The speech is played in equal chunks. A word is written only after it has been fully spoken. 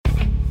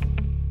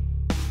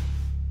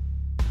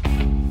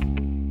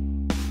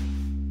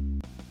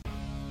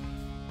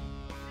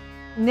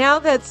Now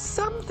that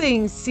some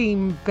things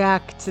seem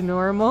back to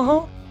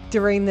normal,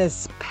 during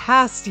this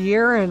past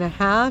year and a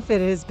half,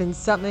 it has been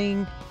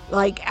something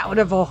like out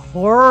of a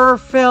horror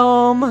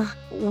film.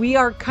 We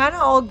are kind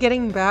of all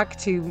getting back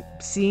to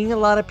seeing a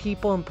lot of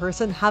people in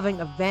person, having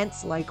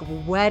events like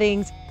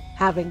weddings,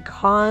 having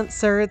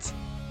concerts.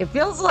 It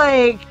feels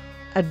like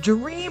a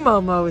dream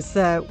almost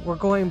that we're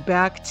going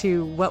back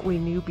to what we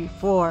knew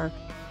before.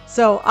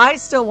 So I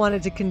still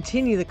wanted to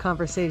continue the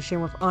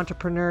conversation with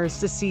entrepreneurs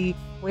to see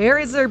where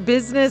is their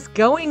business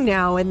going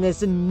now in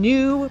this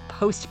new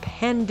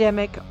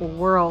post-pandemic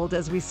world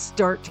as we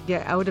start to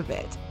get out of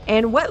it.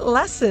 And what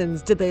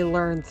lessons did they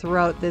learn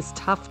throughout this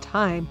tough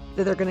time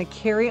that they're going to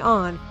carry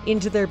on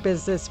into their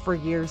business for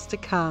years to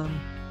come?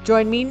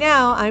 Join me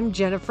now. I'm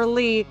Jennifer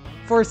Lee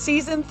for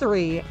season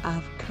 3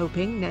 of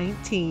Coping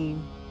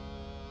 19.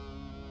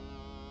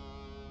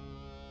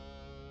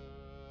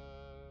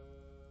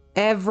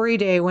 Every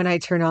day when I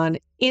turn on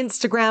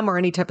Instagram or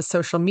any type of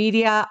social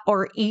media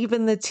or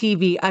even the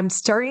TV, I'm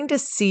starting to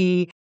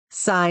see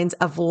signs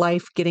of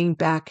life getting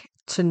back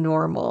to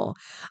normal.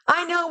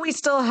 I know we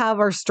still have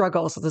our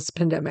struggles with this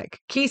pandemic.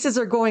 Cases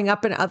are going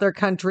up in other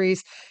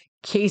countries.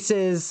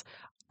 Cases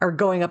are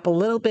going up a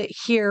little bit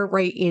here,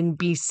 right in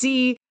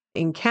BC,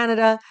 in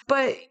Canada.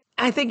 But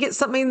I think it's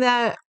something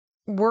that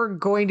we're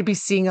going to be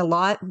seeing a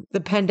lot.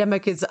 The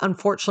pandemic is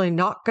unfortunately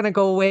not going to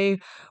go away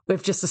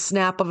with just a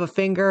snap of a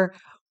finger,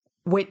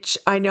 which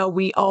I know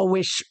we all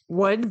wish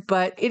would,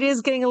 but it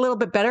is getting a little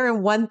bit better.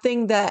 And one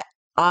thing that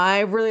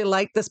I really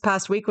liked this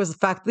past week was the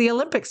fact that the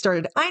Olympics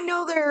started. I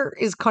know there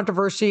is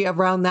controversy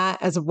around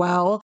that as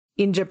well.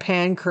 In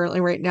Japan, currently,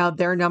 right now,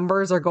 their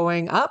numbers are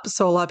going up.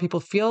 So a lot of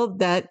people feel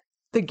that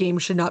the game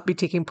should not be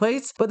taking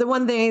place. But the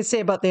one thing I say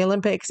about the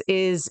Olympics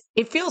is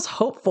it feels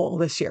hopeful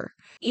this year.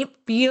 It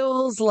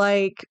feels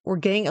like we're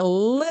getting a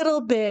little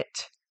bit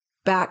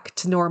back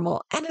to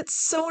normal. And it's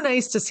so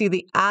nice to see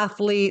the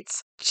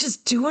athletes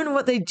just doing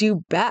what they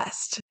do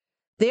best.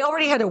 They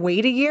already had to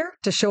wait a year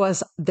to show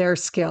us their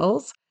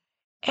skills,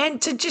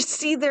 and to just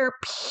see their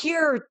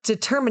pure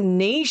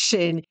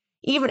determination,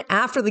 even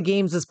after the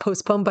games is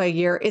postponed by a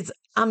year, is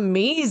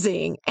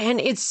amazing. And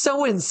it's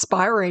so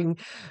inspiring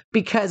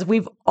because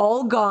we've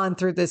all gone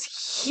through this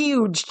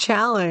huge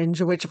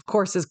challenge, which of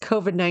course is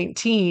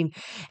COVID-19.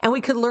 And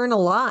we could learn a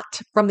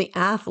lot from the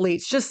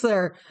athletes, just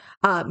their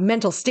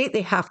mental state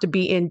they have to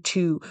be in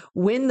to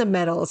win the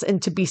medals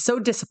and to be so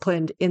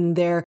disciplined in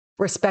their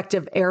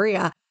respective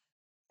area.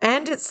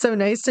 And it's so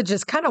nice to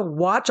just kind of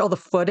watch all the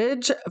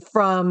footage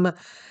from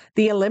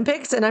the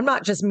Olympics. And I'm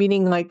not just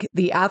meaning like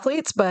the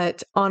athletes,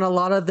 but on a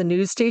lot of the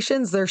news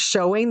stations, they're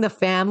showing the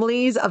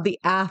families of the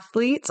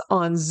athletes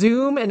on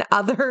Zoom and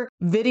other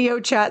video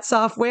chat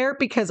software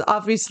because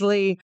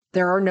obviously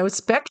there are no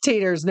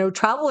spectators, no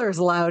travelers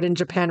allowed in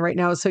Japan right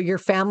now. So your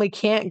family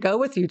can't go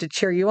with you to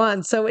cheer you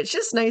on. So it's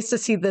just nice to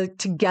see the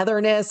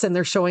togetherness, and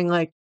they're showing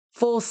like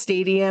full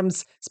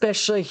stadiums,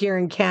 especially here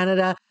in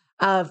Canada,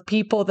 of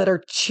people that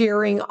are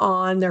cheering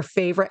on their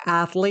favorite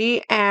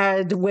athlete.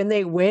 And when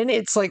they win,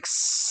 it's like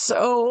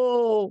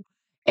so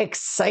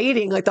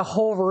exciting. Like the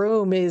whole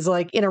room is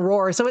like in a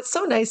roar. So it's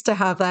so nice to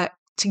have that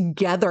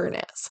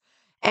togetherness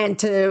and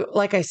to,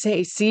 like I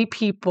say, see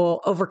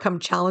people overcome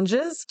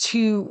challenges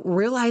to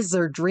realize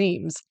their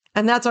dreams.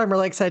 And that's why I'm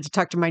really excited to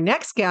talk to my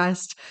next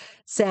guest,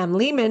 Sam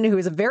Lehman, who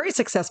is a very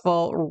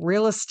successful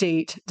real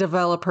estate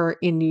developer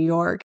in New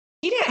York.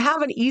 He didn't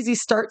have an easy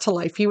start to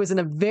life. He was in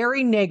a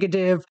very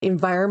negative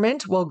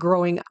environment while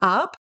growing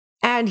up,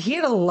 and he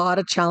had a lot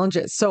of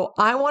challenges. So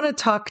I want to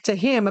talk to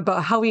him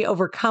about how he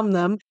overcome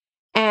them.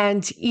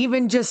 And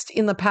even just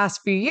in the past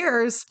few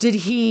years, did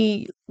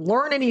he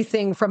learn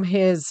anything from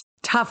his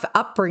tough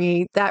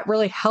upbringing that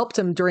really helped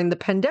him during the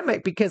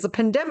pandemic? Because the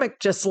pandemic,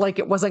 just like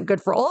it wasn't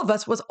good for all of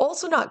us, was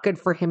also not good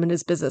for him and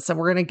his business. And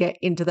we're going to get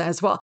into that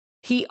as well.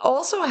 He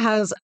also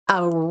has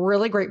a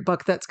really great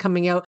book that's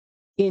coming out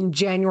in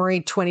January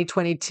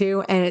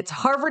 2022, and it's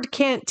Harvard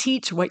Can't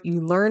Teach What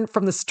You Learn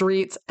from the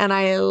Streets. And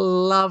I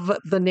love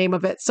the name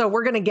of it. So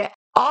we're going to get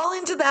all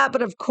into that.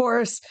 But of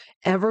course,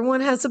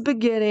 everyone has a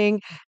beginning,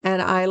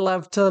 and I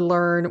love to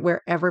learn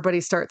where everybody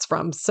starts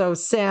from. So,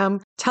 Sam,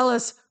 tell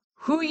us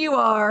who you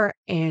are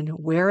and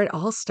where it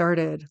all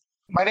started.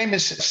 My name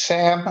is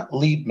Sam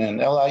Liebman,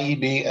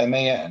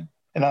 Liebman.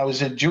 And I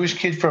was a Jewish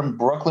kid from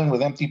Brooklyn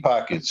with empty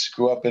pockets,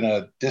 grew up in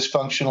a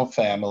dysfunctional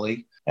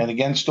family. And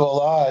against all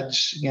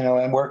odds,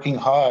 I'm working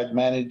hard,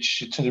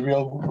 managed to the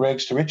real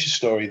rags to riches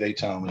story, they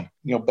tell me.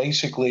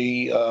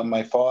 Basically,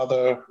 my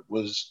father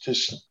was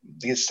just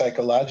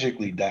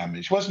psychologically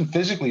damaged. He wasn't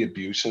physically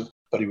abusive,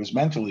 but he was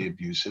mentally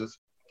abusive.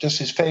 Just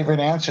his favorite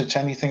answer to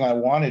anything I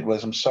wanted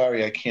was, "I'm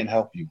sorry, I can't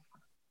help you."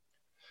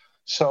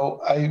 So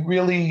I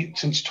really,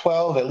 since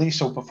 12, at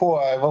least, or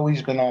before, I've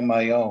always been on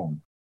my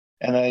own.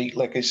 And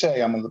like I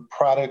say, I'm the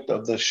product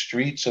of the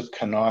streets of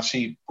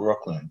Canarsie,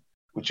 Brooklyn,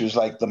 which was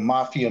like the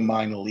mafia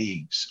minor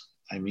leagues.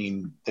 I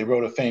mean, they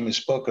wrote a famous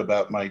book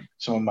about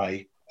some of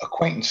my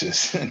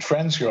acquaintances and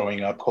friends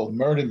growing up called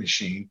Murder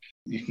Machine.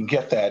 You can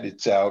get that,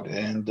 it's out.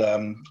 And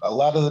a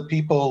lot of the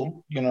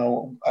people,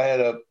 I had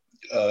a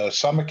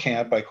summer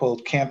camp I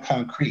called Camp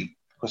Concrete,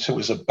 because it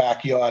was a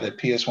backyard at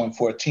PS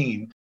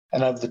 114.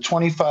 And of the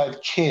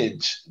 25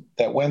 kids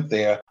that went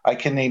there, I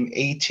can name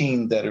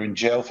 18 that are in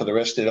jail for the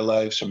rest of their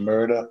lives for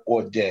murder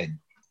or dead.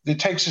 It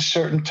takes a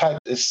certain type,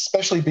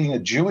 especially being a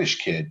Jewish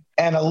kid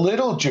and a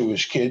little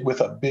Jewish kid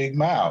with a big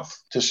mouth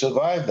to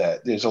survive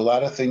that. There's a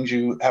lot of things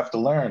you have to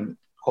learn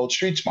called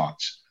street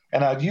smarts.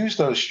 And I've used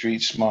those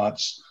street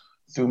smarts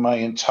through my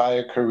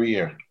entire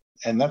career.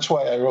 And that's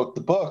why I wrote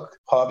the book,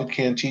 Harvard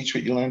Can't Teach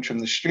What You Learned from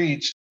the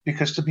Streets,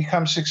 because to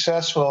become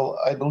successful,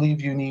 I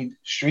believe you need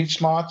street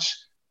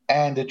smarts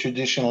and a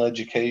traditional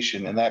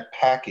education. And that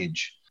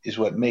package is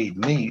what made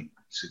me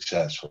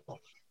successful.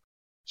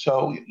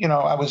 So,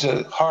 I was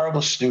a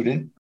horrible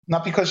student,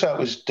 not because I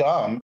was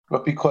dumb,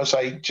 but because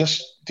I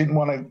just didn't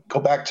want to go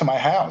back to my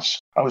house.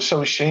 I was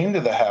so ashamed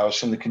of the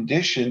house and the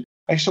condition.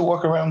 I used to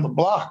walk around the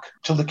block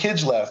till the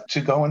kids left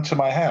to go into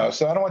my house.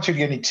 So I don't want you to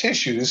get any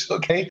tissues,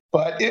 okay?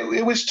 But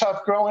it was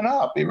tough growing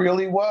up. It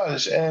really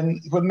was.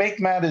 And what make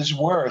matters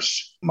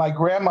worse, my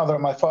grandmother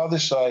on my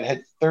father's side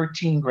had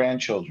 13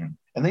 grandchildren.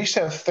 And they used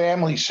to have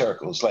family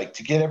circles, like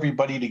to get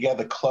everybody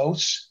together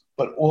close.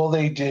 But all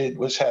they did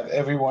was have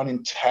everyone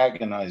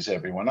antagonize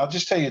everyone. I'll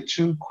just tell you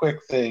two quick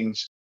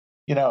things.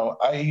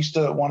 I used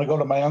to want to go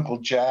to my Uncle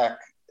Jack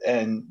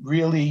and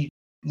really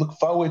look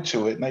forward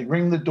to it. And I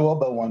ring the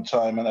doorbell one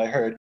time and I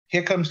heard,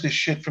 "Here comes this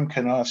shit from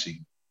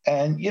Canarsie."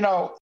 And,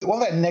 all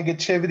that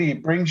negativity,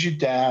 it brings you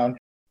down.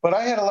 But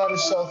I had a lot of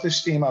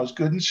self-esteem. I was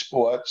good in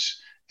sports.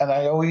 And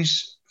I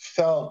always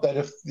felt that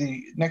if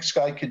the next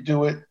guy could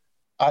do it,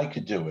 I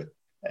could do it.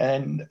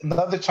 And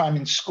another time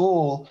in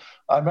school,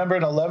 I remember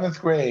in 11th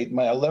grade,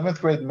 my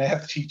 11th grade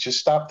math teacher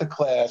stopped the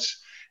class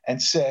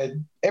and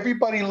said,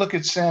 "Everybody look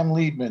at Sam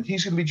Liebman.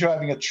 He's going to be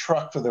driving a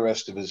truck for the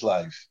rest of his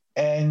life."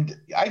 And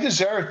I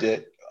deserved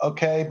it,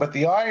 okay? But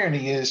the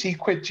irony is he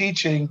quit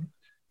teaching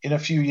in a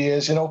few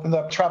years and opened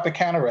up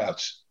Tropicana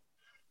routes.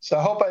 So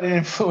I hope I didn't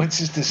influence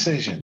his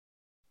decision.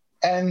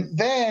 And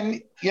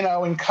then,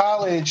 in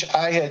college,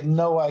 I had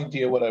no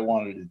idea what I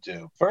wanted to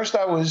do. First,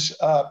 I was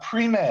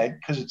pre-med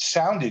because it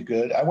sounded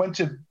good. I went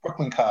to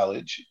Brooklyn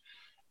College,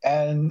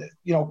 and,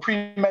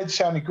 pre-med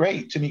sounded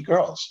great to meet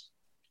girls.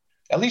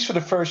 At least for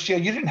the first year,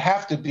 you didn't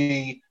have to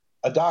be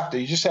a doctor.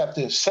 You just have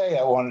to say,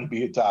 "I wanted to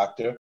be a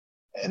doctor."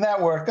 And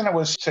that worked. Then it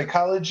was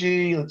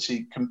psychology,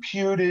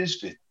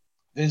 computers,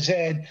 phys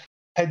ed,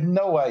 had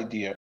no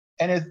idea.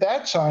 And at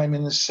that time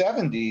in the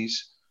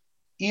 70s,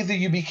 either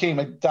you became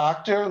a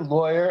doctor,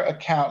 lawyer,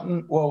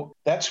 accountant. Well,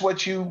 that's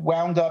what you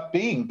wound up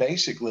being,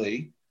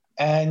 basically.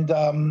 And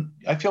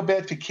I feel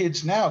bad for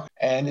kids now.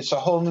 And it's a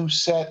whole new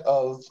set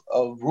of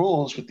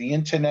rules with the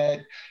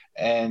internet.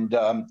 And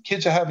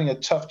kids are having a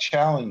tough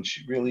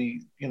challenge,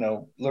 really,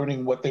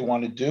 learning what they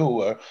want to do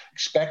or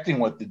expecting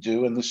what to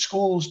do. And the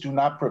schools do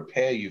not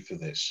prepare you for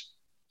this.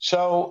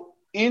 So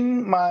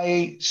in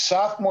my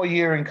sophomore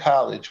year in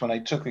college, when I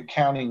took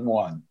Accounting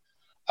 1,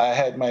 I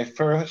had my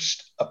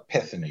first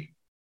epiphany.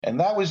 And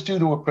that was due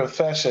to a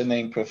professor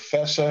named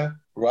Professor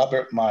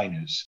Robert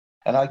Miners.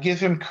 And I give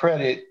him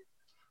credit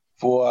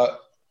for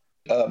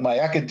my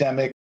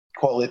academic,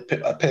 call it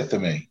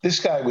epiphany. This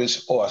guy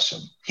was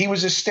awesome. He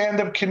was a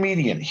stand-up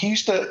comedian. He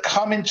used to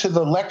come into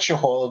the lecture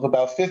hall of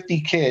about 50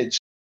 kids.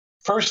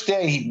 First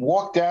day, he'd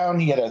walk down,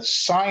 he had a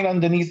sign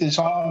underneath his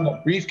arm, a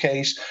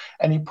briefcase,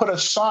 and he put a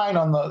sign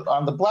on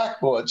the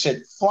blackboard,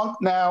 said, "Flunk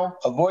now,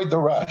 avoid the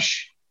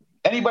rush."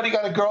 Anybody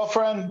got a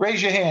girlfriend?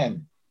 Raise your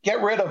hand.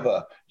 Get rid of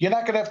her. You're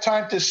not going to have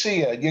time to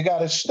see her. You got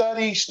to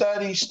study,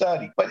 study,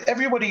 study. But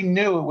everybody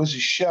knew it was a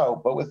show.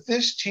 But what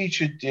this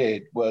teacher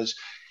did was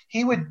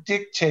he would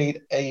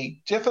dictate a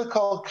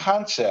difficult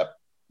concept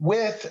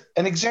with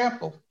an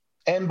example.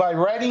 And by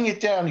writing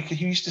it down, he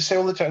used to say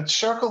all the time,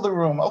 "Circle the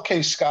room.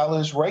 Okay,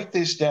 scholars, write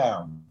this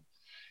down."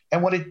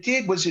 And what it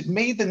did was it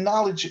made the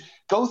knowledge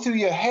go through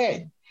your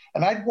head.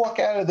 And I'd walk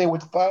out of there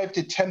with 5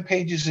 to 10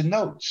 pages of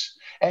notes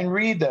and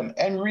read them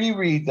and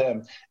reread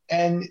them.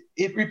 And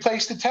it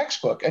replaced the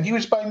textbook. And he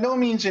was by no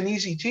means an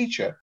easy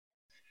teacher.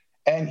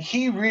 And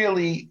he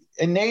really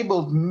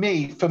enabled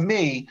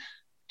me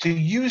to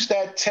use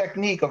that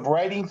technique of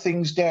writing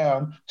things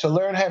down to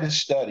learn how to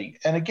study.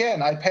 And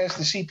again, I passed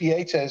the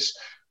CPA test,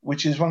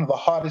 which is one of the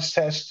hardest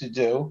tests to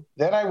do.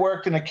 Then I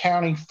worked in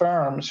accounting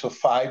firms for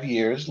 5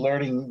 years,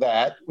 learning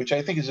that, which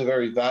I think is a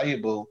very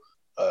valuable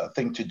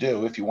thing to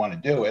do if you want to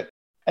do it.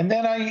 And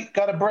then I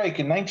got a break.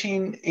 In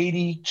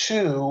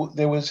 1982,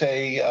 there was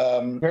a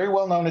very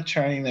well-known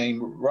attorney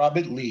named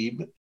Robert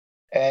Lieb,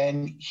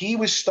 and he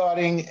was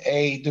starting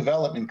a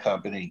development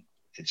company.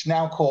 It's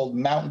now called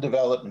Mountain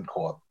Development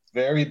Corp.,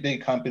 very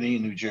big company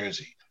in New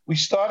Jersey. We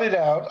started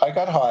out, I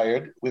got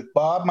hired with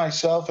Bob,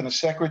 myself, and a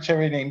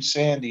secretary named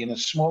Sandy in a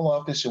small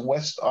office in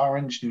West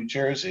Orange, New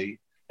Jersey.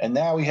 And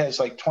now he has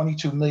like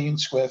 22 million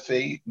square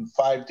feet in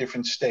 5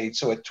 different states.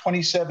 So at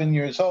 27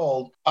 years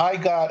old, I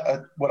got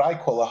what I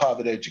call a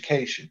Harvard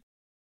education.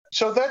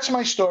 So that's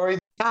my story.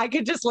 I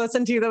could just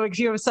listen to you, though, because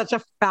you have such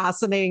a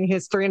fascinating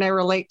history. And I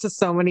relate to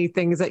so many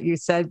things that you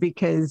said,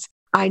 because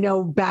I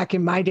know back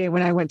in my day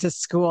when I went to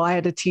school, I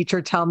had a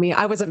teacher tell me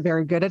I wasn't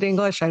very good at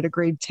English. I had a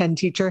grade 10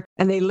 teacher,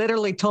 and they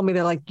literally told me,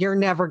 they're like, you're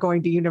never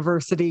going to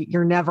university.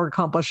 You're never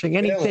accomplishing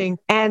Really? anything.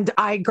 And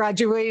I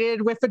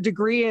graduated with a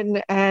degree,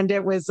 and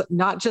it was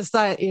not just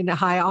that, in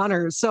high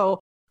honors.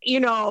 So,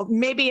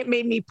 maybe it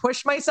made me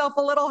push myself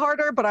a little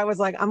harder, but I was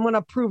like, I'm going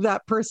to prove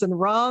that person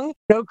wrong.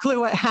 No clue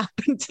what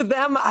happened to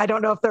them. I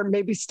don't know if they're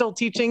maybe still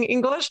teaching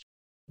English.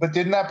 But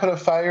didn't that put a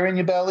fire in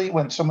your belly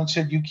when someone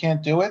said you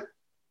can't do it?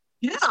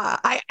 Yeah.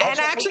 I That's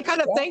actually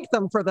kind of what, thanked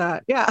them for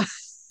that. Yeah.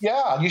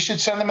 yeah, you should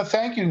send them a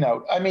thank you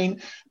note. I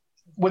mean,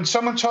 when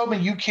someone told me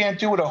you can't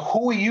do it or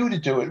who are you to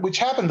do it, which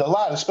happened a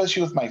lot,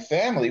 especially with my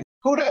family,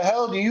 who the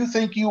hell do you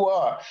think you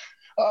are?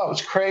 Oh,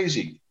 it's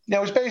crazy.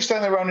 It's based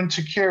on their own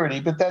insecurity,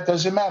 but that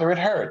doesn't matter. It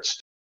hurts.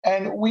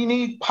 And we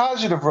need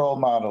positive role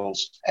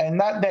models and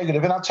not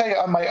negative. And I'll tell you,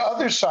 on my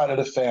other side of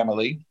the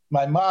family,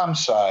 my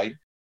mom's side,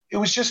 it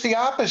was just the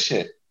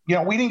opposite.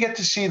 We didn't get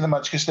to see them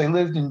much because they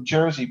lived in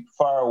Jersey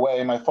far away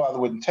and my father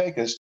wouldn't take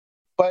us.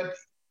 But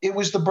it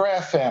was the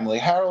Braff family,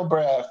 Harold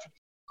Braff,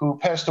 who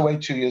passed away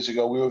 2 years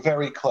ago. We were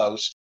very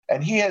close.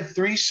 And he had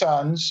 3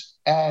 sons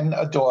and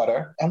a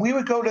daughter. And we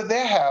would go to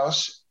their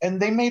house and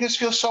they made us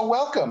feel so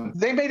welcome.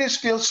 They made us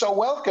feel so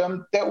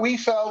welcome that we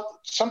felt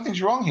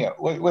something's wrong here.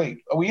 Wait,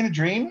 are we in a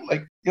dream?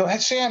 Like, hey,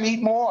 Sam,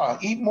 eat more,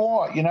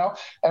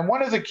 And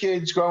one of the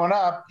kids growing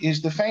up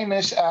is the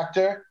famous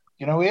actor,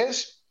 who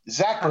is?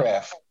 Zach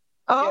Braff.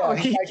 Oh,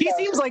 yeah, he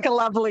seems like a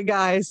lovely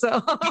guy.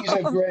 So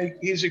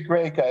he's a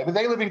great guy. But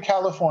they live in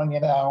California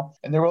now,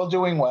 and they're all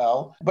doing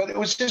well. But it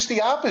was just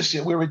the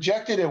opposite. We were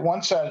rejected at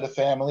one side of the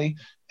family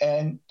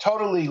and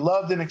totally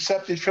loved and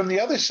accepted from the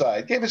other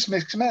side. Gave us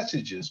mixed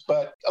messages.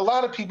 But a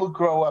lot of people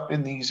grow up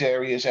in these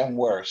areas and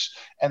worse.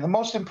 And the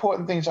most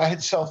important thing is I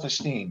had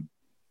self-esteem.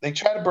 They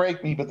tried to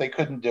break me, but they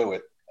couldn't do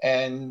it.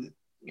 And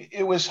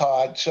it was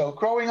hard. So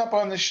growing up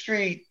on the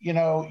street, you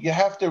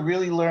have to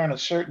really learn a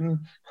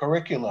certain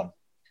curriculum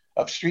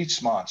of street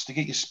smarts to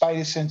get your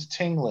spider sense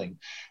tingling.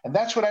 And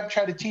that's what I've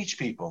tried to teach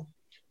people.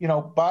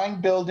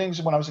 Buying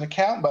buildings. When I was an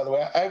accountant, by the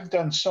way, I've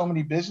done so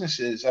many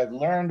businesses. I've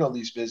learned all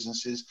these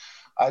businesses.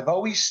 I've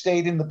always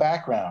stayed in the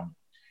background.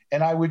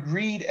 And I would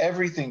read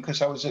everything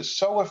because I was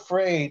so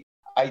afraid.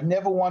 I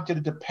never wanted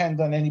to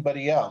depend on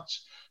anybody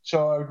else.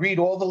 So I would read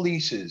all the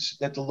leases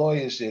that the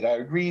lawyers did. I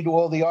would read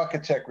all the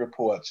architect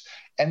reports.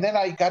 And then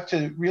I got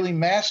to really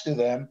master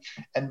them.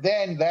 And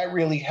then that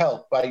really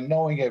helped by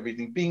knowing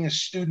everything, being a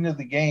student of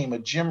the game, a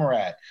gym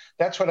rat.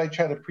 That's what I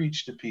try to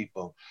preach to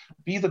people.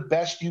 Be the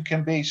best you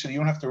can be so you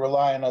don't have to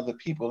rely on other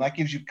people. And that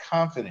gives you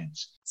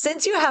confidence.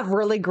 Since you have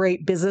really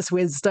great business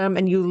wisdom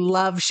and you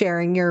love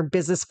sharing your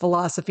business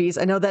philosophies,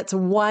 I know that's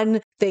one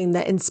thing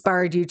that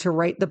inspired you to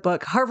write the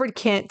book, Harvard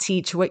Can't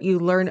Teach What You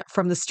Learn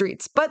from the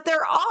Streets. But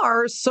there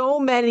are so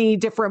many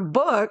different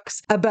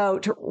books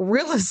about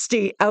real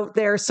estate out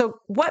there. So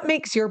what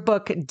makes your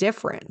book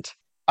different?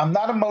 I'm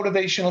not a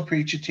motivational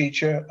preacher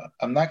teacher.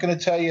 I'm not going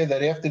to tell you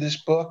that after this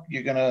book,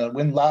 you're going to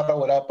win lotto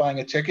without buying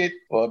a ticket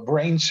or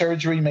brain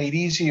surgery made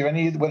easy or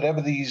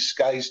whatever these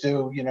guys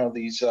do,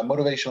 these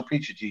motivational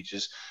preacher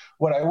teachers.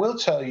 What I will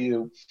tell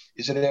you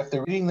is that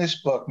after reading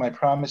this book, my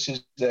promise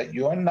is that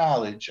your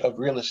knowledge of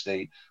real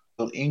estate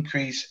will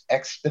increase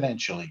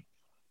exponentially.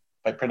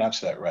 If I pronounce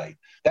that right.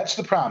 That's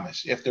the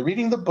promise. After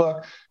reading the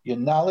book, your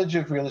knowledge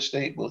of real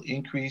estate will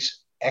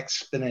increase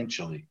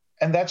exponentially.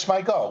 And that's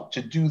my goal,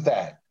 to do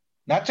that.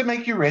 Not to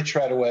make you rich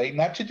right away,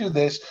 not to do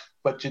this,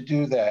 but to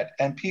do that.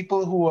 And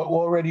people who are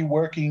already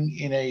working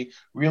in a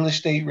real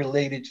estate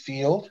related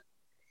field,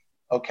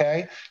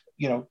 okay,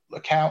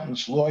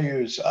 accountants,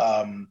 lawyers,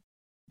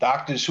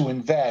 doctors who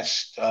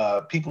invest,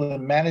 people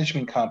in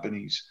management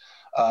companies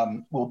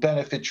will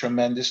benefit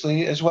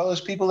tremendously, as well as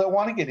people that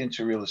want to get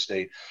into real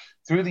estate.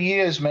 Through the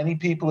years, many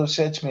people have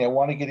said to me, I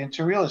want to get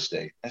into real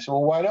estate. I said,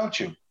 well, why don't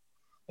you?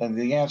 And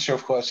the answer,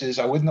 of course, is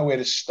I wouldn't know where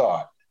to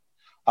start.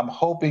 I'm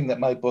hoping that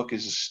my book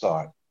is a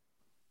start.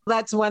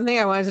 That's one thing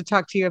I wanted to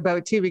talk to you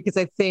about too, because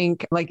I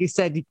think, like you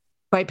said,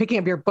 by picking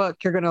up your book,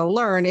 you're going to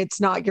learn.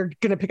 It's not you're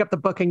going to pick up the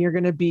book and you're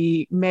going to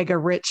be mega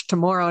rich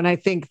tomorrow. And I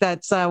think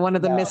that's one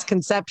of the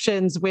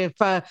misconceptions with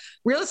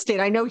real estate.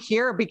 I know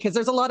here, because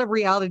there's a lot of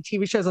reality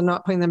TV shows, I'm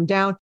not putting them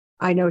down.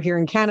 I know here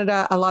in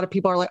Canada, a lot of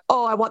people are like,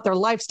 oh, I want their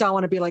lifestyle. I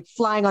want to be like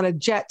flying on a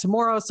jet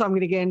tomorrow. So I'm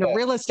going to get into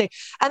real estate.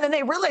 And then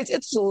they realize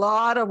it's a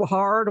lot of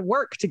hard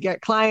work to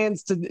get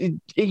clients.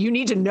 You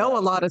need to know a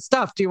lot of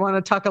stuff. Do you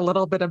want to talk a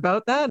little bit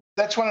about that?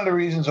 That's one of the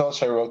reasons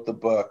also I wrote the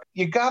book.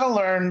 You got to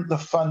learn the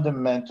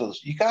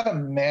fundamentals. You got to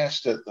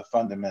master the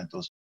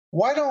fundamentals.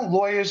 Why don't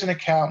lawyers and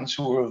accountants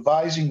who are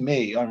advising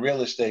me on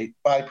real estate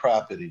buy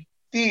property?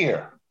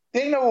 Fear.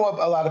 They know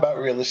a lot about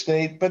real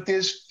estate, but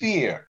there's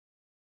fear.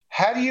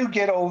 How do you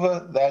get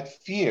over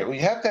that fear? Well,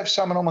 you have to have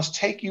someone almost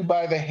take you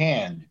by the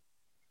hand,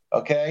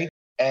 okay,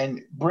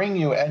 and bring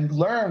you and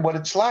learn what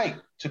it's like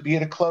to be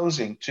at a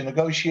closing, to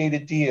negotiate a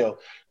deal,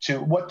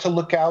 to what to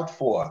look out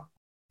for.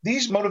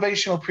 These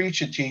motivational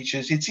preacher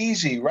teachers, it's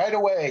easy right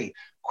away,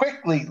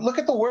 quickly. Look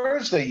at the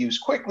words they use,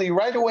 quickly,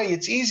 right away.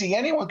 It's easy.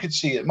 Anyone could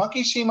see it.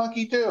 Monkey see,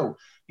 monkey do.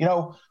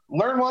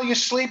 Learn while you're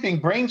sleeping,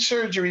 brain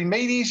surgery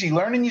made easy,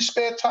 learn in your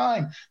spare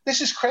time. This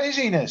is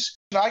craziness.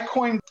 I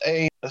coined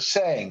a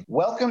saying,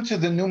 welcome to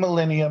the new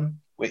millennium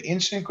where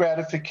instant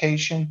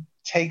gratification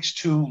takes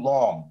too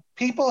long.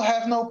 People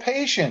have no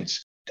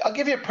patience. I'll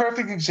give you a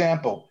perfect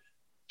example.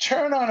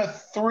 Turn on a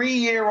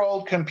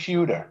 3-year-old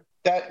computer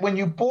that when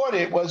you bought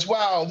it was,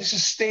 wow, this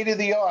is state of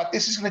the art.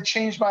 This is going to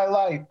change my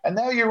life. And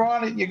now you're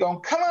on it and you're going,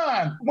 come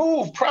on,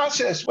 move,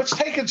 process. What's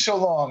taking so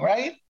long,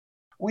 right?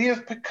 We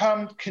have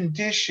become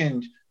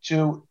conditioned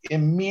to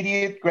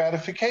immediate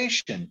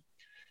gratification.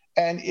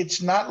 And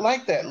it's not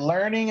like that.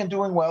 Learning and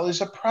doing well is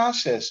a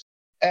process.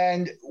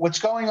 And what's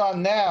going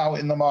on now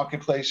in the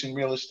marketplace in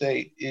real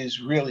estate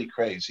is really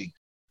crazy.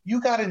 You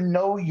got to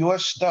know your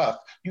stuff.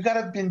 You got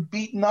to have been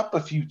beaten up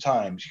a few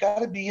times. You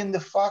got to be in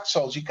the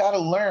foxholes. You got to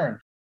learn.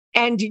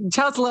 And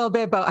tell us a little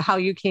bit about how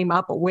you came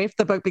up with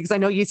the book, because I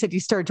know you said you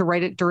started to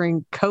write it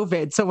during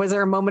COVID. So was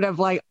there a moment of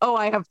like, oh,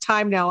 I have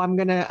time now. I'm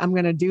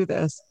gonna do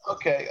this.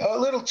 Okay, a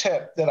little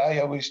tip that I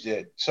always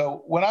did.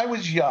 So when I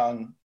was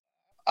young,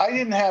 I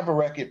didn't have a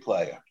record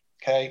player.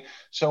 Okay,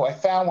 so I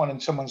found one in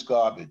someone's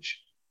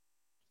garbage,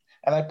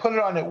 and I put it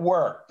on at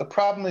work. The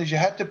problem is you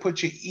had to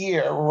put your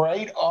ear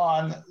right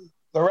on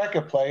the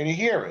record player to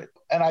hear it.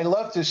 And I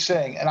love to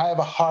sing, and I have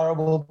a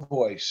horrible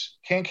voice.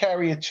 Can't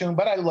carry a tune,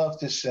 but I love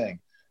to sing.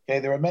 Okay,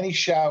 there are many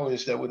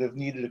showers that would have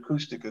needed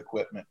acoustic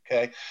equipment.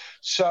 Okay,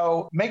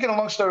 so making a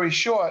long story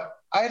short,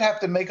 I'd have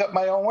to make up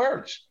my own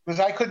words because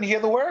I couldn't hear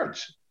the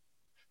words.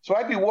 So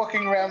I'd be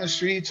walking around the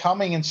streets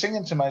humming and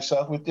singing to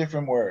myself with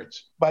different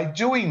words. By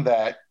doing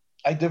that,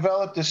 I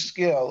developed a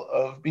skill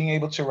of being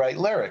able to write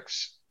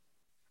lyrics.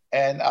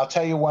 And I'll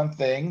tell you one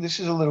thing, this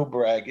is a little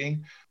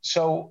bragging.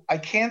 So I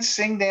can't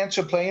sing, dance,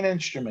 or play an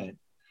instrument,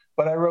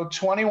 but I wrote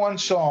 21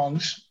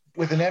 songs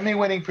with an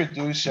Emmy-winning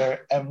producer,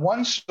 and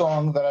one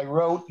song that I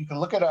wrote, you can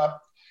look it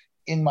up,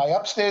 in my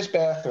upstairs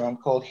bathroom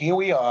called Here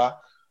We Are,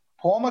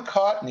 Paul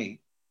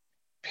McCartney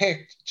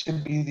picked to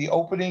be the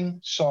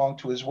opening song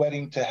to his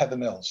wedding to Heather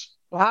Mills.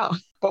 Wow.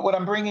 But what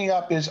I'm bringing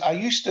up is I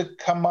used to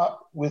come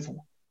up with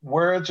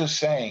words or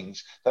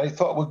sayings that I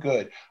thought were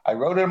good. I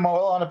wrote them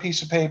all on a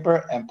piece of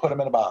paper and put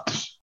them in a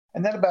box.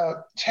 And then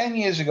about 10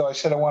 years ago, I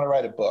said, I want to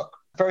write a book.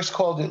 First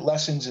called it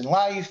Lessons in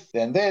Life,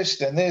 then this,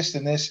 then this,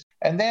 then this.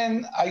 And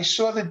then I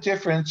saw the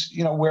difference,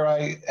 where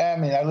I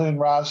am. I live in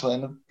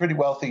Roslyn, a pretty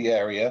wealthy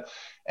area.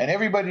 And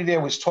everybody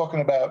there was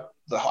talking about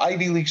the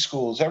Ivy League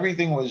schools.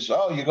 Everything was,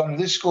 oh, you're going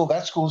to this school,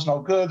 that school's no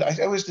good.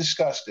 It was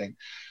disgusting.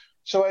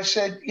 So I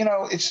said,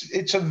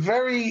 it's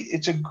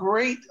a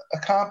great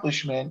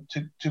accomplishment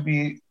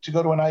to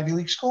go to an Ivy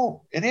League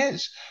school. It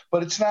is,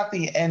 but it's not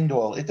the end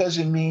all. It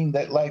doesn't mean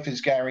that life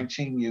is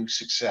guaranteeing you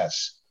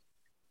success.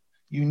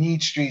 You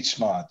need street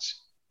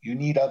smarts. You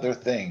need other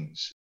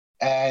things.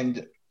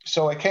 And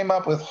so I came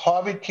up with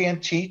Harvard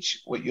can't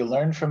teach what you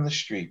learn from the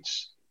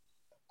streets.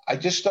 I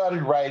just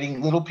started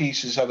writing little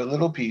pieces of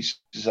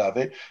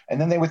it,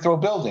 and then they would throw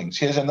buildings.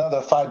 Here's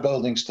another 5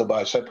 buildings to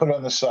buy, so I put it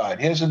on the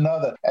side. Here's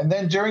another. And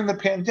then during the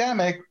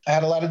pandemic, I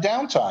had a lot of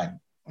downtime.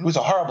 It was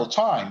a horrible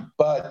time,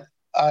 but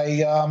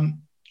I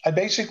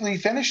basically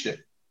finished it.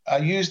 I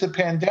used the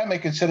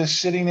pandemic, instead of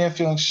sitting there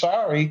feeling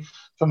sorry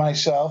for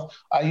myself,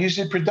 I used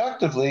it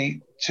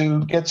productively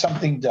to get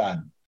something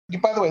done.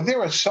 By the way,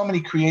 there are so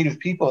many creative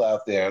people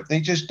out there. They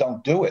just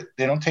don't do it.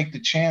 They don't take the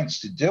chance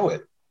to do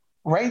it.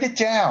 Write it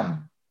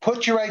down.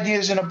 Put your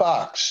ideas in a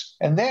box.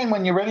 And then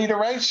when you're ready to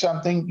write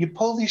something, you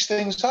pull these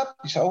things up.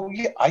 You say, oh,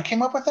 yeah, I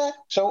came up with that.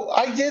 So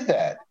I did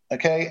that.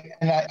 Okay.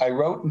 And I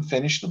wrote and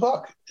finished the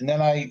book. And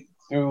then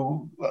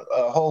through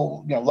a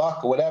whole,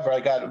 luck or whatever, I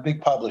got a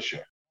big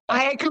publisher.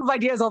 I come up with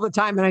ideas all the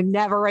time and I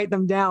never write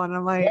them down. And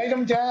I'm like, write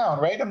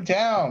them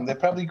down. They're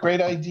probably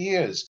great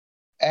ideas.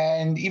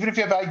 And even if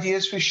you have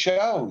ideas for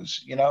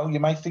shows, you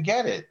might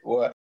forget it,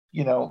 or,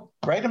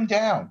 write them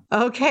down.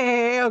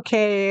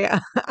 Okay.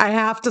 I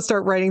have to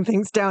start writing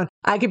things down.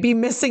 I could be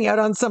missing out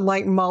on some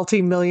like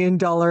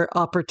multi-million-dollar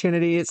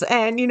opportunities.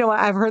 And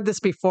I've heard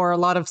this before. A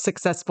lot of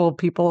successful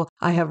people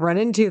I have run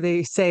into,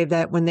 they say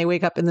that when they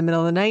wake up in the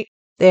middle of the night,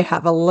 they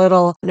have a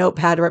little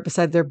notepad right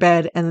beside their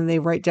bed and then they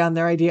write down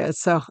their ideas.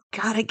 So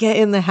gotta get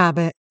in the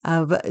habit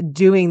of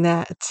doing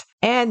that.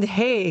 And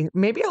hey,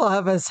 maybe a lot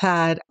of us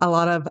had a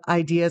lot of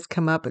ideas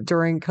come up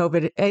during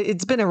COVID.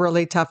 It's been a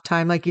really tough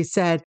time. Like you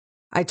said,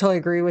 I totally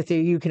agree with you.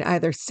 You can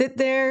either sit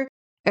there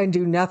and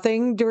do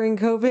nothing during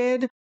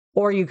COVID,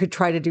 or you could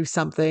try to do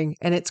something.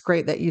 And it's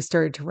great that you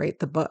started to write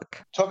the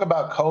book. Talk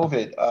about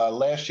COVID.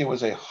 Last year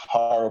was a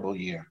horrible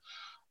year.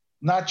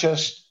 Not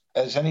just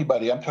as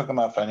anybody, I'm talking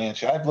about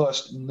financially. I've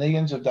lost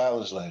millions of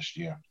dollars last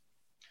year.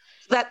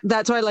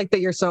 That's why I like that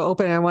you're so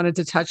open. I wanted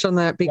to touch on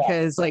that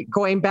because like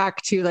going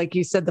back to, like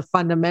you said, the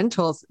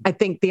fundamentals, I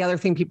think the other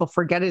thing people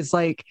forget is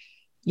like,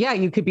 yeah,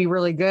 you could be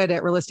really good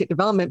at real estate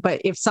development,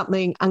 but if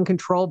something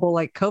uncontrollable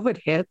like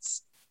COVID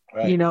hits,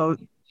 right,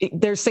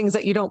 there's things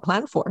that you don't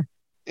plan for.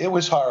 It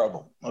was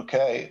horrible.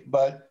 Okay.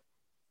 But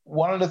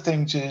one of the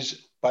things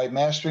is by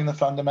mastering the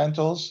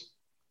fundamentals,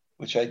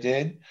 which I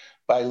did,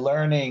 by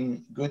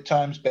learning good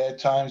times, bad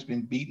times,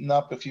 been beaten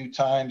up a few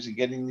times and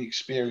getting the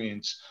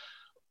experience,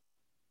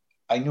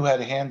 I knew how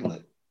to handle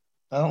it.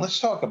 Now, let's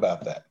talk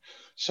about that.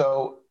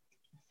 So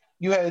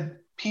you had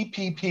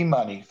PPP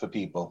money for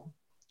people.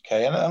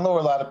 Okay. And I know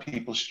a lot of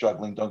people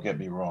struggling, don't get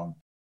me wrong.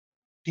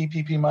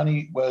 PPP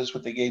money was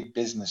what they gave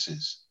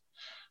businesses,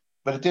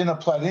 but it didn't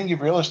apply. They didn't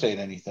give real estate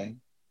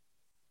anything.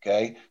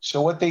 Okay.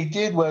 So what they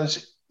did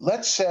was,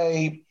 let's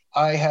say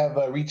I have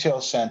a retail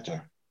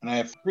center and I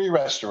have 3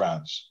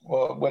 restaurants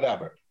or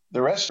whatever.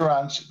 The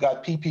restaurants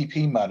got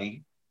PPP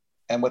money.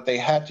 And what they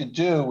had to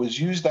do was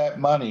use that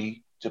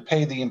money to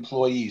pay the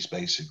employees,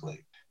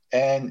 basically.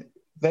 And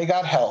they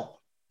got help.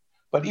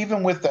 But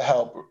even with the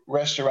help,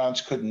 restaurants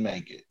couldn't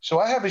make it. So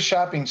I have a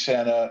shopping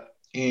center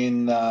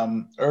in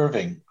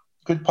Irving,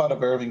 good part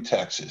of Irving,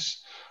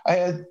 Texas. I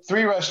had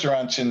 3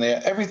 restaurants in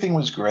there. Everything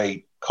was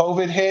great.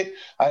 COVID hit.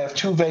 I have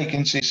 2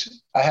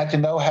 vacancies. I had to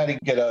know how to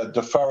get a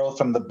deferral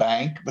from the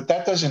bank, but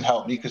that doesn't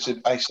help me because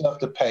I still have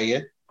to pay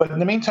it. But in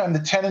the meantime, the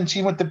tenants,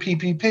 even with the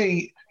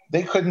PPP,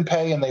 they couldn't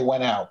pay and they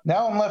went out.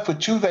 Now I'm left with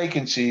 2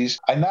 vacancies.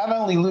 I not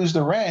only lose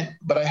the rent,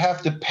 but I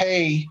have to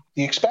pay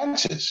the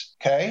expenses.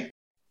 Okay.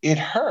 It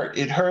hurt.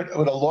 It hurt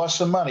with a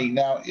loss of money.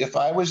 Now, if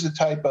I was the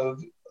type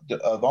of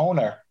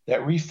owner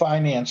that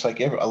refinanced, like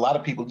a lot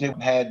of people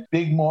did, had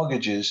big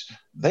mortgages,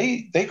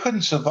 they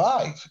couldn't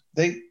survive.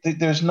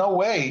 There's no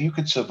way you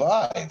could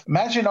survive.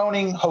 Imagine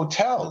owning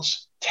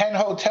hotels, 10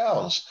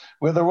 hotels,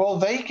 where they're all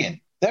vacant.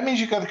 That means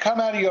you got to come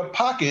out of your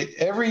pocket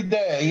every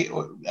day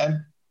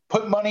and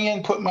put money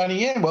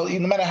in. Well,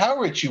 no matter how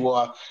rich you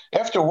are,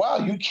 after a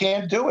while, you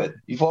can't do it.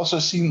 You've also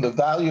seen the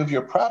value of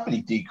your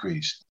property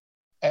decrease.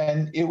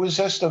 And it was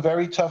just a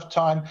very tough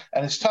time.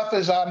 And as tough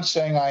as I'm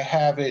saying I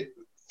have it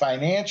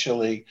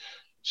financially,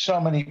 so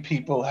many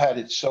people had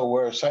it so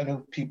worse. I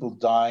knew people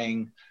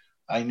dying.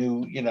 I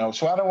knew,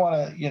 so I don't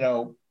want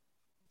to,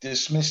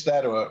 dismiss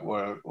that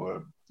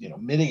or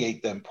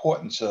mitigate the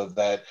importance of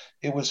that.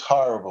 It was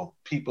horrible,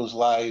 people's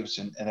lives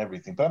and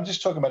everything. But I'm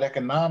just talking about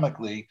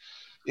economically.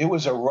 It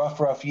was a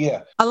rough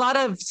year. A lot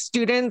of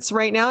students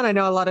right now, and I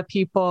know a lot of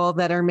people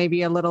that are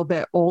maybe a little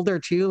bit older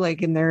too,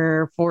 like in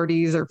their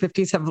 40s or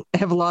 50s,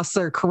 have lost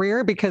their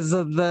career because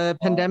of the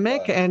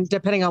pandemic, and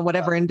depending on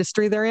whatever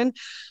industry they're in.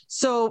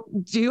 So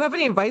do you have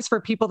any advice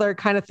for people that are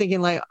kind of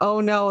thinking like,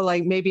 oh no,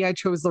 like maybe I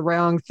chose the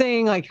wrong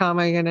thing. Like, how am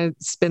I going to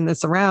spin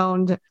this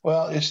around?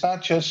 Well, it's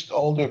not just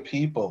older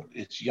people,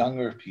 it's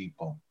younger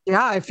people.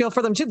 Yeah, I feel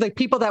for them too. Like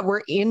people that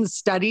were in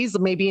studies,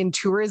 maybe in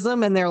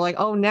tourism, and they're like,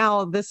 oh,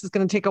 now this is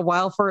going to take a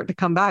while for it to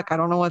come back. I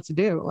don't know what to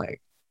do. Like,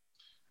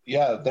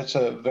 yeah, that's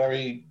a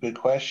very good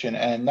question.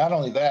 And not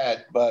only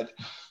that, but,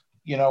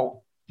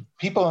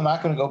 people are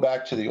not going to go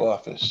back to the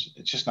office.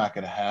 It's just not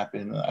going to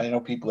happen. I know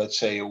people that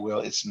say it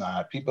will. It's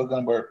not. People are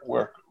going to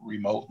work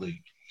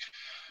remotely.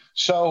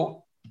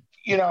 So,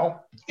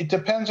 it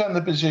depends on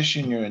the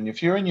position you're in.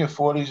 If you're in your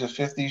 40s or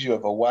 50s, you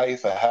have a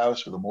wife, a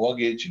house with a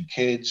mortgage and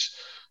kids,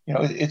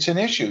 it's an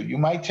issue. You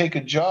might take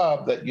a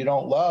job that you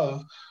don't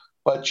love,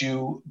 but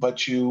you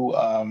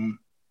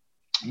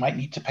might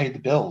need to pay the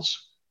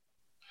bills.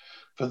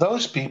 For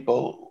those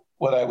people,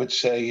 what I would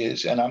say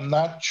is, and I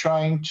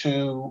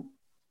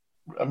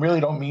really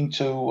don't mean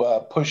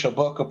to push a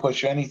book or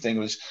push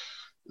anything.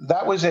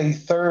 That was a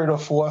 3rd or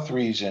 4th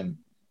reason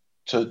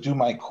to do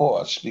my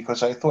course,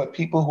 because I thought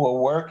people who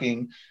are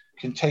working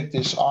can take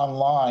this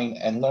online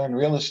and learn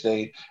real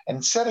estate. And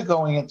instead of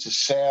going into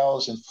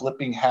sales and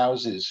flipping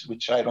houses,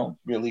 which I don't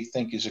really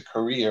think is a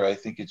career, I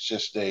think it's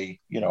just I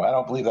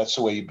don't believe that's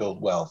the way you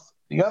build wealth.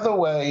 The other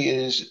way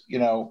is,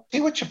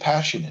 see what your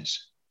passion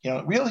is,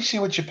 really see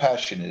what your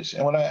passion is.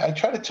 And when I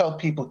try to tell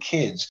people,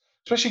 kids,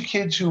 especially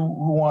kids who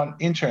want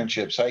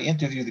internships, I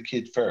interview the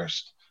kid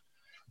first.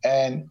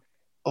 And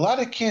a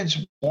lot of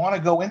kids want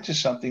to go into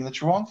something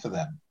that's wrong for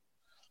them.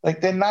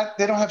 Like they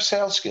don't have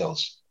sales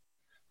skills.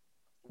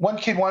 One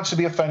kid wants to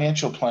be a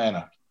financial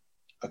planner.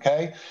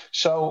 Okay.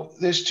 So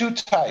there's 2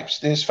 types.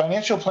 There's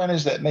financial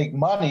planners that make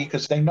money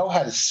because they know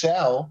how to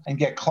sell and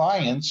get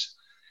clients.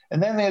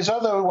 And then there's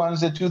other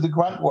ones that do the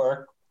grunt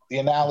work, the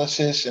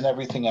analysis and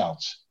everything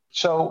else.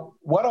 So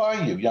what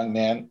are you, young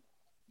man?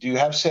 Do you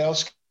have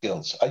sales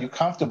skills? Are you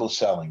comfortable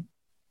selling?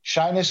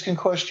 Shyness can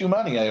cost you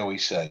money, I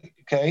always say.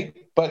 Okay.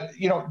 But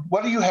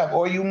what do you have?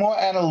 Or are you more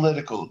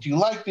analytical? Do you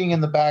like being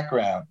in the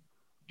background?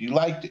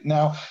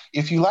 Now,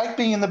 if you like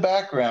being in the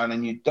background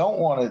and you don't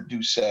want to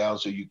do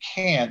sales or you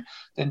can't,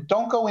 then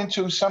don't go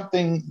into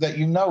something that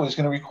is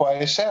going to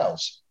require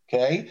sales.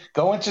 Okay.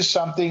 Go into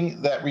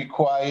something that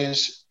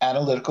requires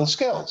analytical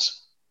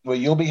skills where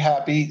you'll be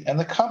happy and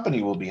the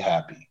company will be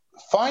happy.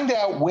 Find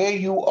out where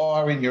you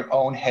are in your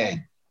own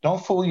head.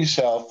 Don't fool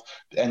yourself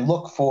and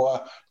look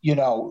for,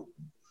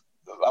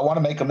 I want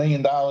to make $1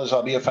 million.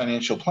 I'll be a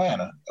financial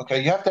planner.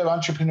 Okay. You have to have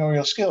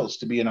entrepreneurial skills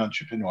to be an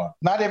entrepreneur.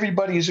 Not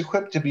everybody is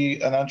equipped to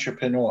be an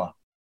entrepreneur.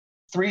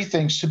 3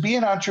 things. To be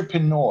an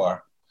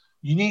entrepreneur,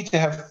 you need to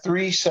have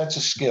 3 sets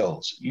of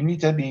skills. You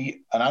need to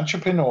be an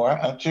entrepreneur,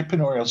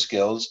 entrepreneurial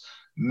skills,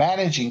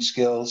 managing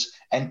skills,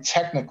 and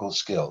technical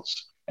skills.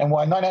 And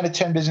why 9 out of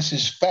 10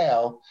 businesses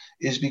fail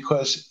is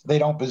because they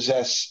don't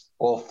possess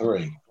all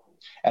 3.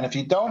 And if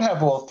you don't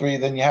have all three,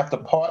 then you have to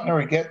partner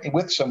or get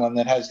with someone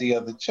that has the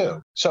other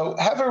two. So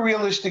have a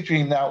realistic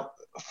dream. Now,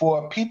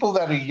 for people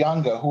that are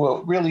younger, who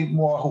are really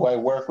more who I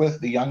work with,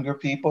 the younger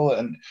people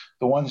and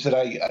the ones that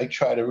I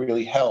try to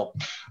really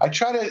help, I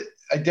try to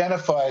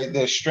identify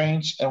their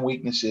strengths and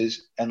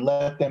weaknesses and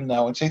let them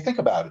know and say, think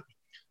about it.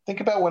 Think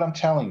about what I'm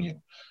telling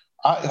you.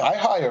 I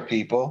hire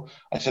people.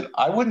 I said,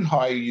 I wouldn't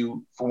hire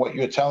you for what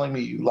you're telling me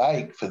you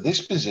like for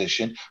this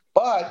position,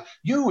 but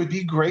you would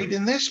be great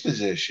in this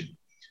position.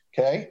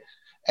 Okay.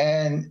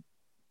 And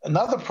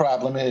another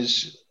problem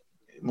is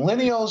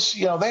millennials,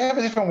 they have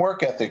a different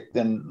work ethic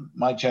than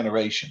my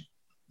generation.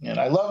 And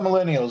I love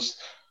millennials,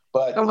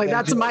 but I'm like,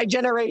 that's my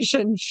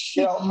generation.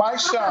 My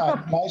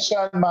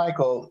son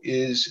Michael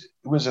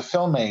was a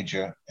film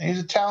major. He's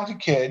a talented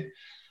kid,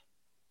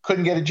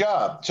 couldn't get a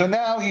job. So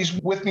now he's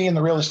with me in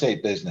the real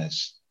estate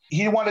business.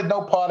 He wanted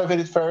no part of it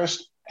at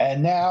first,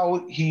 and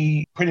now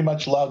he pretty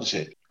much loves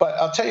it. But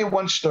I'll tell you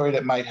one story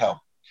that might help.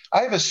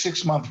 I have a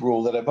 6-month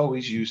rule that I've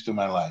always used through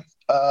my life.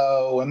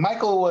 When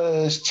Michael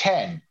was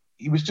 10,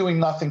 he was doing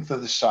nothing for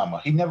the summer.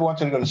 He never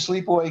wanted to go to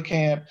sleepaway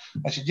camp.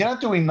 I said, you're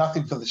not doing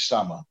nothing for the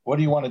summer. What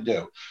do you want to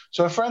do?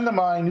 So a friend of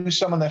mine knew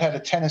someone that had a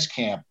tennis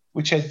camp,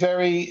 which had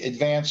very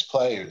advanced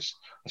players.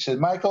 I said,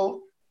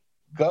 Michael,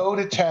 go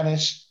to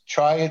tennis,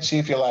 try it, see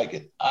if you like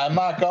it. I'm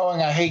not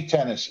going. I hate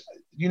tennis.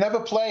 You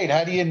never played.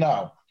 How do you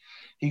know?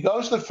 He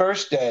goes the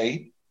first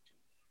day,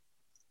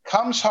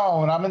 comes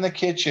home, and I'm in the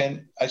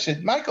kitchen. I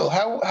said, Michael,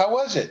 how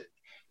was it?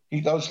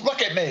 He goes,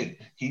 look at me.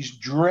 He's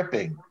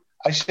dripping.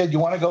 I said, you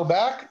want to go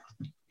back?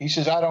 He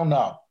says, I don't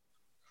know.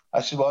 I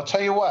said, well, I'll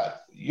tell you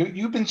what.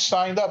 You've been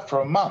signed up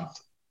for a month.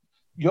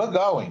 You're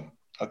going,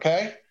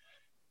 okay?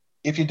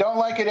 If you don't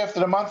like it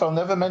after the month, I'll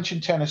never mention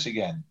tennis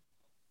again.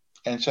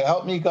 And so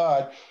help me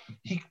God,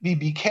 he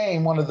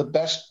became one of the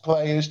best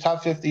players,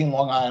 top 50 in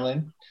Long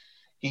Island.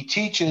 He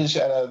teaches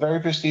at a very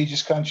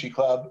prestigious country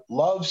club,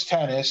 loves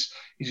tennis.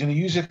 He's going to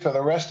use it for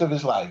the rest of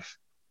his life.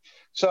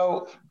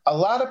 So a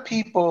lot of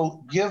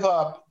people give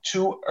up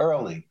too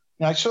early.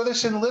 Now, I saw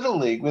this in Little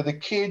League where the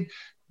kid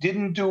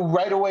didn't do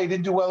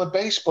well at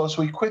baseball.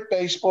 So he quit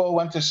baseball,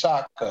 went to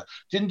soccer.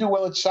 Didn't do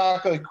well at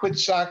soccer, he quit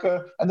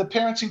soccer. And the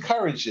parents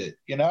encouraged it,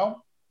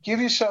 Give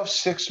yourself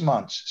 6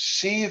 months.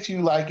 See if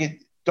you like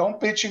it.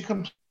 Don't bitch and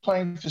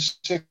complain for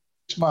 6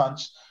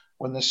 months.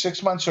 When the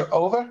 6 months are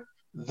over,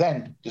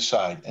 then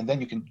decide. And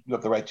then you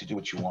have the right to do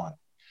what you want.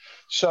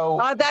 So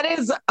that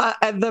is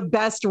the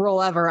best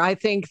rule ever. I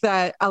think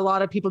that a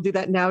lot of people do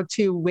that now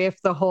too with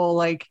the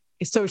whole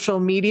social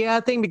media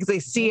thing, because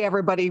they see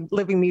everybody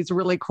living these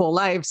really cool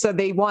lives. So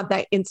they want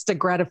that instant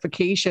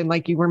gratification,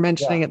 like you were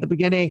mentioning at the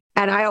beginning.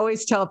 And I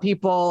always tell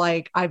people,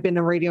 I've been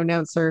a radio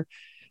announcer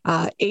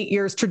 8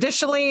 years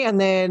traditionally, and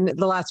then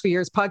the last few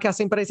years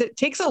podcasting. But I said, it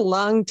takes a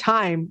long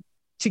time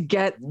to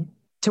get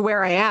to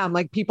where I am.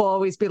 People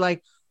always be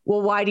like,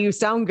 well, why do you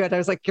sound good? I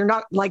was like, you're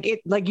not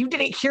you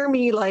didn't hear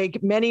me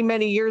many,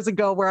 many years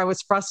ago where I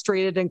was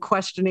frustrated and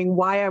questioning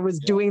why I was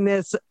doing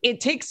this. It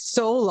takes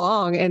so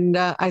long. And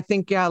I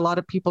think, a lot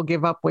of people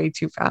give up way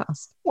too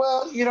fast.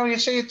 Well, you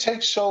say it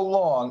takes so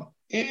long.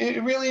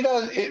 It really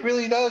does. It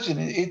really does. And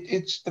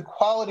it's the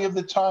quality of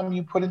the time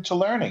you put into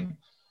learning.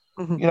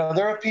 Mm-hmm.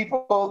 There are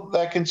people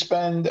that can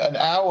spend an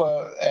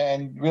hour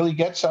and really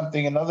get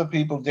something, and other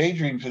people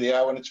daydream for the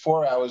hour and it's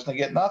 4 hours and they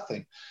get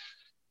nothing.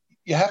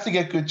 You have to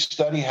get good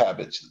study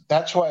habits.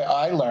 That's why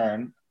I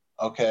learn,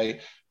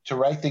 to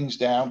write things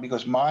down,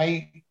 because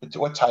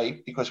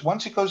because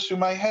once it goes through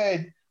my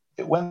head,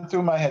 it went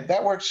through my head.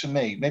 That works for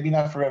me, maybe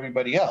not for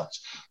everybody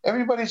else.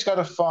 Everybody's got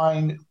to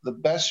find the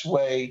best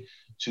way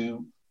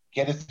to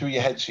get it through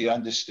your head so you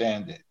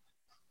understand it.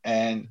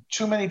 And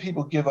too many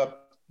people give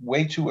up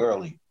way too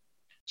early.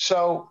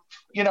 So,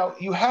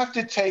 you have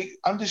to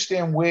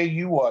understand where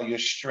you are, your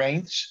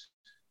strengths,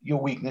 your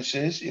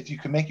weaknesses. If you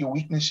can make your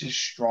weaknesses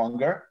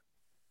stronger.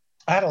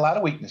 I had a lot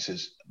of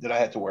weaknesses that I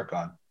had to work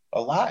on, a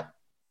lot.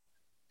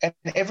 And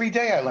every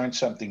day I learned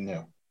something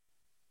new.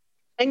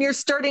 And you're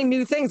starting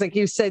new things. Like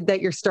you said that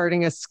you're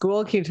starting a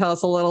school. Can you tell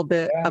us a little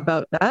bit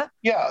about that?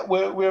 Yeah,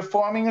 we're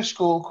forming a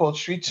school called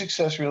Street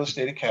Success Real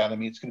Estate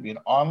Academy. It's going to be an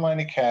online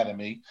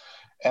academy.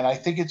 And I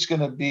think it's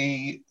going to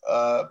be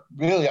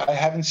really, I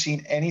haven't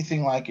seen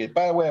anything like it.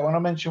 By the way, I want to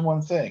mention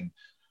one thing.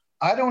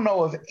 I don't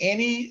know of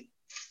any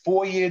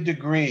 4-year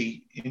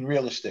degree in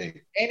real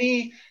estate,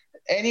 any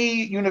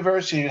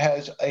university that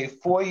has a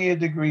 4-year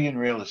degree in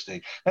real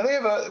estate. Now, they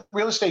have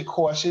real estate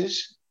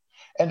courses,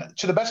 and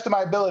to the best of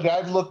my ability,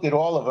 I've looked at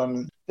all of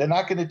them. They're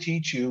not going to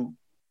teach you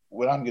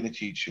what I'm going to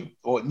teach you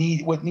or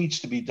what needs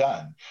to be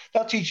done.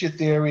 They'll teach you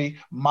theory,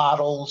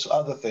 models,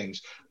 other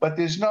things. But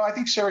I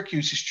think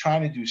Syracuse is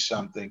trying to do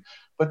something,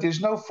 but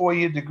there's no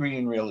 4-year degree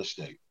in real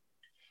estate.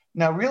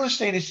 Now, real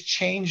estate is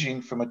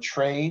changing from a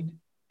trade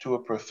to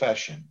a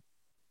profession.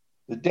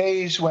 The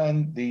days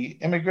when the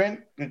immigrant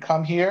could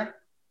come here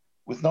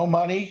with no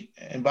money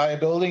and buy a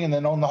building and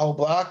then own the whole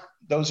block,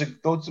 those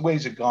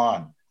ways are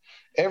gone.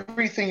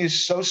 Everything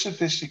is so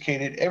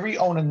sophisticated. Every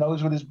owner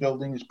knows what his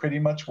building is pretty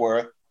much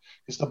worth.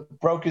 because the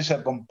brokers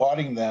have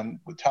bombarding them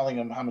with telling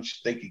them how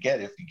much they could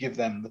get if you give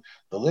them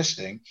the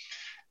listing.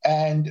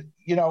 And,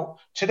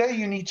 today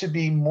you need to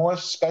be more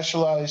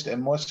specialized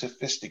and more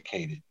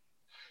sophisticated.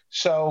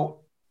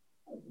 So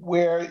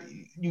where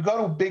you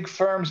go to big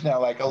firms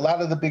now, like a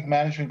lot of the big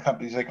management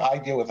companies, like I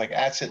deal with, like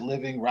Asset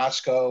Living,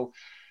 Roscoe,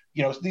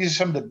 these are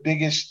some of the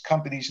biggest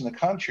companies in the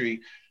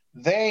country.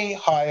 They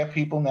hire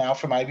people now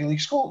from Ivy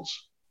League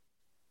schools,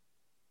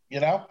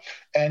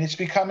 and it's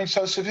becoming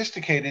so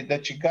sophisticated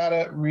that you got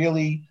to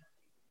really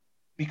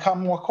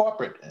become more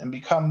corporate and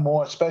become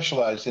more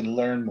specialized and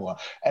learn more.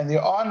 And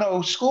there are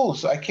no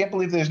schools. I can't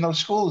believe there's no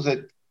schools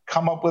that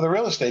come up with a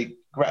real estate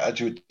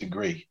graduate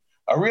degree,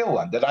 a real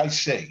one that I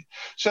see.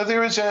 So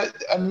there is a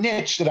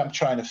niche that I'm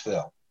trying to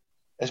fill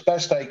as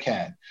best I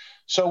can.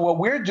 So what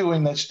we're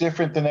doing that's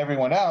different than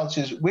everyone else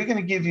is we're going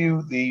to give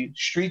you the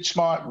street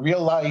smart,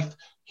 real life.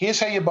 Here's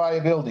how you buy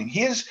a building.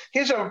 Here's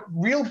a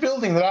real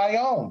building that I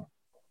own.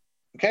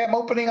 Okay, I'm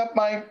opening up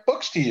my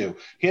books to you.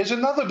 Here's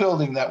another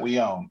building that we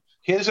own.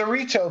 Here's a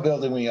retail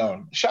building we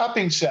own,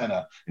 shopping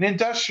center, an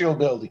industrial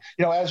building,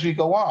 as we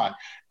go on.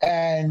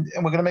 And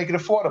we're going to make it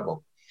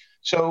affordable.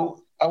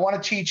 So I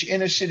want to teach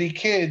inner city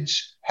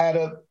kids how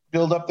to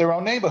build up their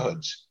own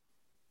neighborhoods.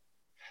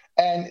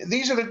 And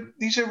these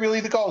are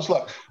really the goals.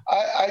 Look,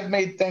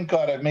 thank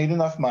God I've made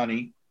enough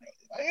money.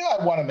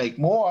 I want to make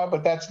more,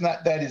 but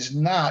that is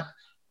not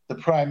the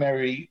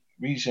primary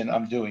reason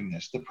I'm doing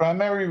this. The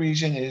primary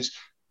reason is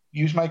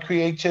use my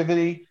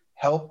creativity,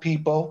 help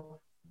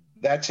people.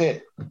 That's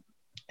it.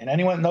 And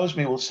anyone that knows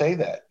me will say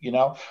that,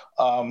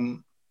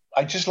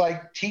 I just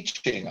like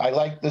teaching. I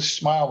like the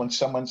smile when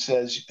someone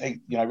says, hey,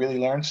 I really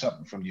learned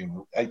something from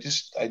you. I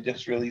just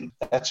really,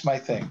 that's my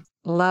thing.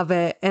 Love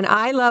it. And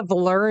I love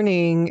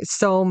learning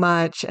so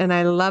much. And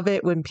I love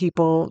it when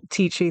people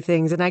teach you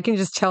things. And I can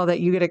just tell that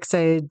you get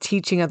excited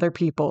teaching other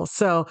people.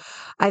 So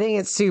I think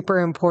it's super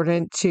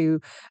important to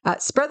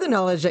spread the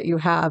knowledge that you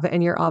have.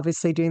 And you're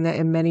obviously doing that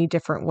in many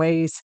different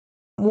ways.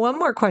 One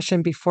more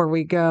question before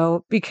we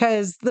go,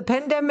 because the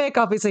pandemic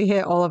obviously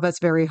hit all of us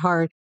very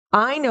hard.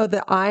 I know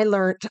that I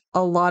learned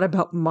a lot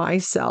about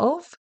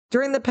myself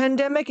during the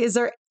pandemic. Is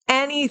there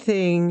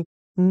anything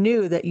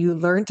new that you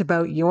learned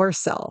about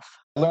yourself?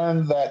 I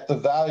learned that the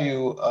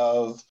value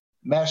of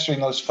mastering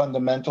those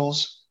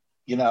fundamentals,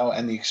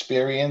 and the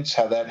experience,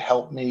 how that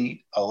helped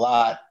me a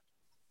lot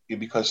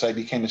because I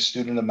became a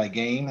student of my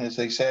game, as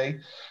they say,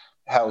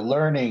 how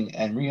learning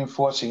and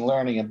reinforcing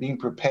learning and being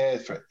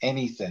prepared for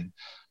anything.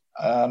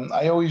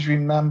 I always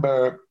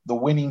remember the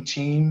winning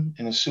team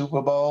in a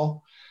Super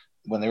Bowl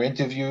when they're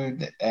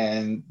interviewed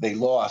and they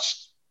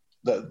lost.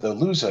 The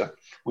loser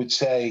would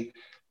say,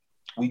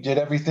 we did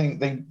everything.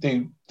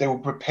 They were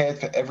prepared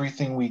for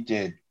everything we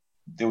did.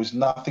 There was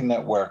nothing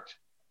that worked.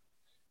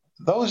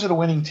 Those are the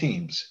winning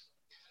teams.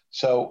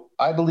 So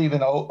I believe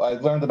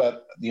I've learned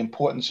about the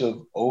importance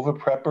of over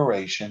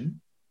preparation.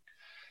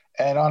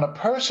 And on a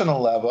personal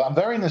level, I'm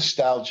very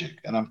nostalgic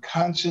and I'm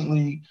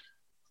constantly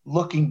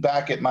looking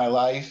back at my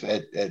life,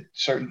 at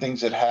certain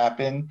things that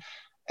happened.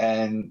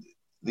 And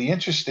I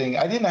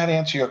didn't know how to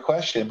answer your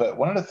question, but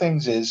one of the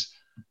things is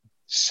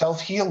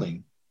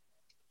self-healing.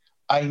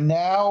 I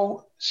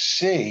now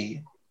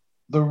see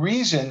the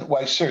reason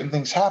why certain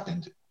things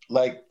happened,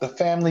 like the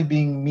family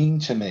being mean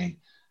to me.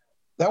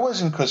 That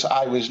wasn't because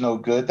I was no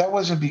good. That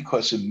wasn't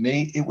because of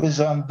me. It was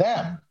on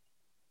them.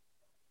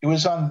 It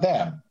was on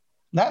them,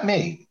 not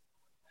me.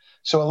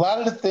 So a lot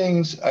of the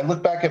things, I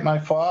look back at my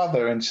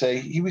father and say,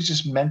 he was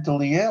just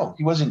mentally ill.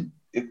 He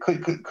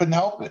couldn't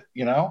help it,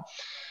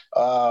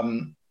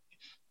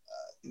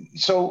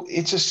 So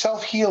it's a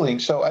self-healing.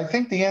 So I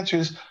think the answer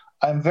is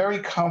I'm very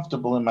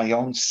comfortable in my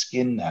own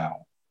skin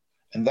now.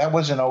 And that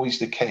wasn't always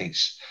the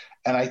case.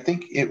 And I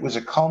think it was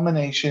a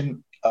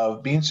culmination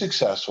of being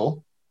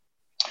successful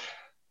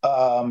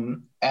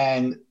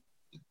and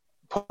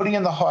putting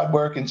in the hard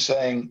work and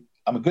saying,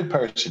 I'm a good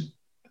person.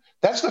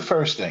 That's the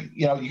first thing.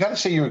 You got to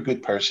say you're a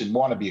good person,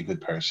 want to be a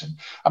good person.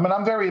 I mean,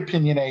 I'm very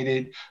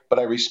opinionated, but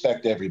I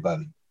respect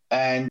everybody.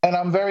 And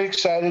I'm very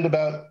excited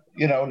about,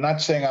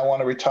 not saying I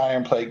want to retire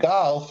and play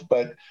golf,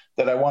 but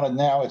that I want to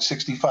now at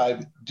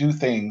 65 do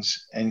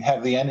things and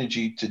have the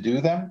energy to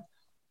do them.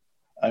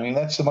 I mean,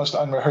 that's the most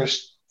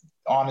unrehearsed,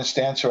 honest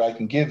answer I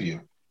can give you.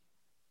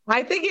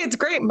 I think it's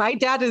great. My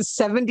dad is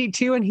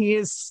 72 and he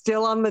is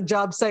still on the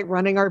job site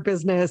running our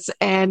business.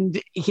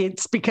 And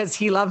it's because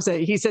he loves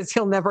it. He says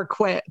he'll never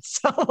quit.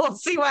 So we'll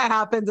see what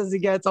happens as he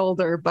gets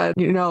older. But,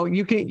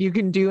 you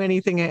can do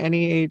anything at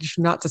any age,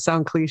 not to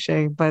sound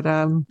cliche, but.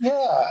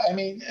 Yeah, I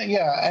mean,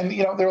 yeah. And,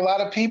 there are a lot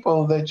of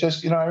people that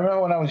just, I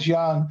remember when I was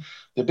young,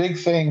 the big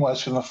thing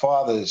was from the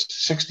fathers,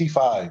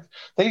 65.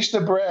 They used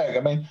to brag.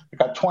 I mean, they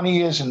got 20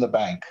 years in the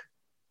bank.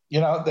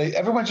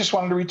 Everyone just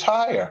wanted to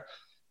retire.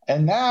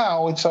 And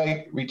now it's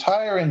like,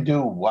 retire and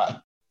do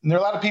what? And there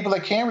are a lot of people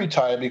that can't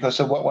retire because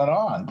of what went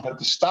on. But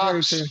the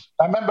stocks,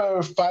 I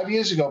remember 5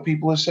 years ago,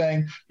 people were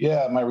saying,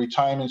 yeah, my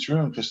retirement's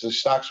ruined because the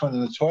stocks went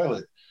in the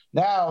toilet.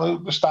 Now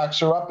the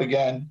stocks are up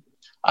again.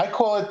 I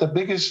call it the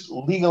biggest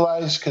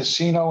legalized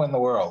casino in the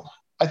world.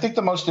 I think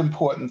the most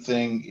important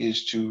thing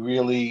is to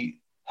really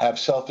have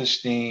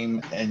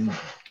self-esteem and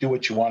do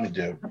what you want to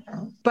do.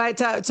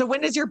 But so when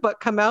does your book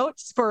come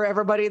out for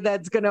everybody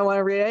that's going to want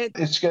to read it?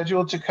 It's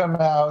scheduled to come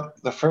out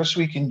the first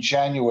week in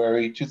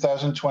January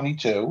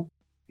 2022.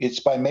 It's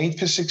by Made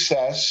for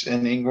Success,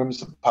 and Ingram's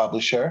the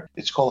publisher.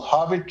 It's called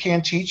Harvard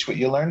Can't Teach What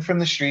You Learn from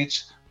the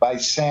Streets by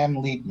Sam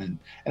Liebman.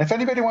 And if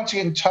anybody wants to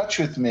get in touch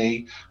with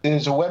me,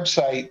 there's a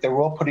website that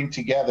we're all putting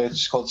together.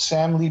 It's called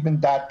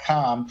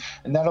samliebman.com,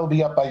 and that'll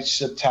be up by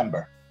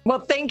September. Well,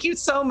 thank you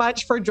so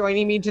much for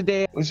joining me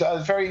today. I was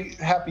very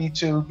happy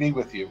to be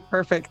with you.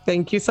 Perfect.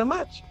 Thank you so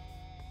much.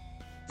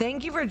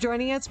 Thank you for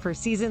joining us for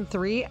season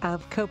 3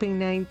 of Coping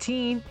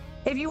 19.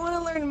 If you want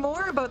to learn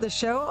more about the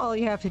show, all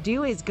you have to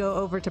do is go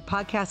over to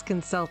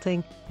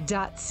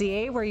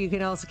podcastconsulting.ca, where you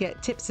can also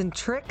get tips and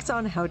tricks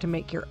on how to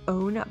make your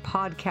own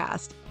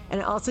podcast,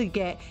 and also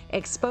get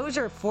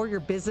exposure for your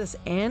business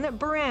and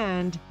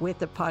brand with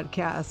the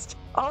podcast.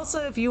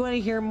 Also, if you want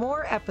to hear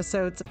more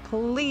episodes,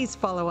 please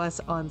follow us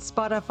on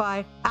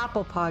Spotify,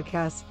 Apple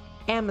Podcasts,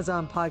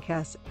 Amazon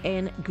Podcasts,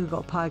 and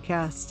Google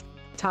Podcasts.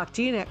 Talk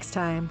to you next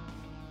time.